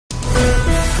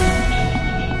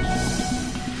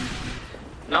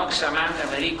Knox Amanda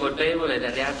Marie colpevole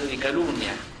del reato di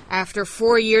calunnia. After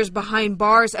 4 years behind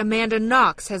bars, Amanda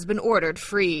Knox has been ordered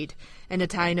freed. An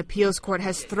Italian appeals court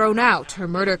has thrown out her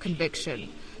murder conviction.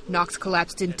 Knox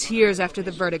collapsed in tears after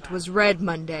the verdict was read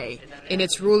Monday. In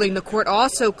its ruling, the court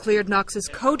also cleared Knox's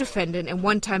co-defendant and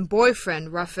one-time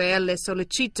boyfriend, Raffaele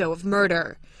Solicito, of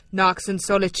murder. Knox and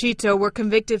Solicito were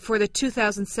convicted for the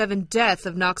 2007 death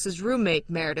of Knox's roommate,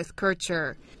 Meredith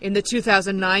Kircher. In the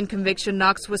 2009 conviction,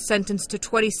 Knox was sentenced to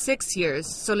 26 years,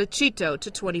 Solicito to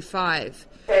 25.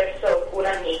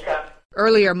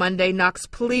 Earlier Monday, Knox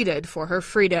pleaded for her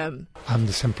freedom. I'm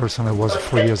the same person I was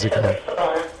 4 years ago.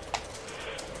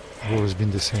 I've always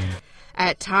been the same.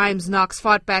 At times, Knox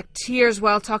fought back tears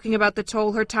while talking about the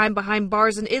toll her time behind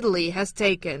bars in Italy has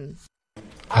taken.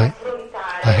 I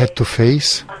had to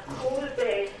face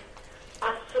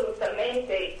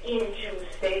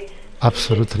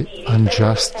absolutely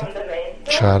unjust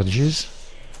charges,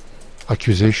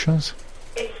 accusations,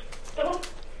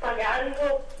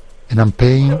 and I'm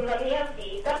paying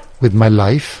with my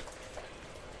life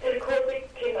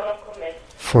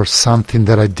for something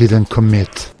that I didn't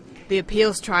commit. The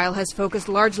appeals trial has focused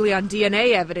largely on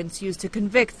DNA evidence used to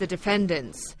convict the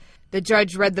defendants. The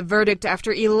judge read the verdict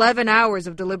after 11 hours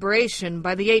of deliberation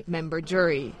by the 8-member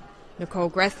jury. Nicole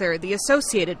Grether, The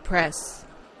Associated Press.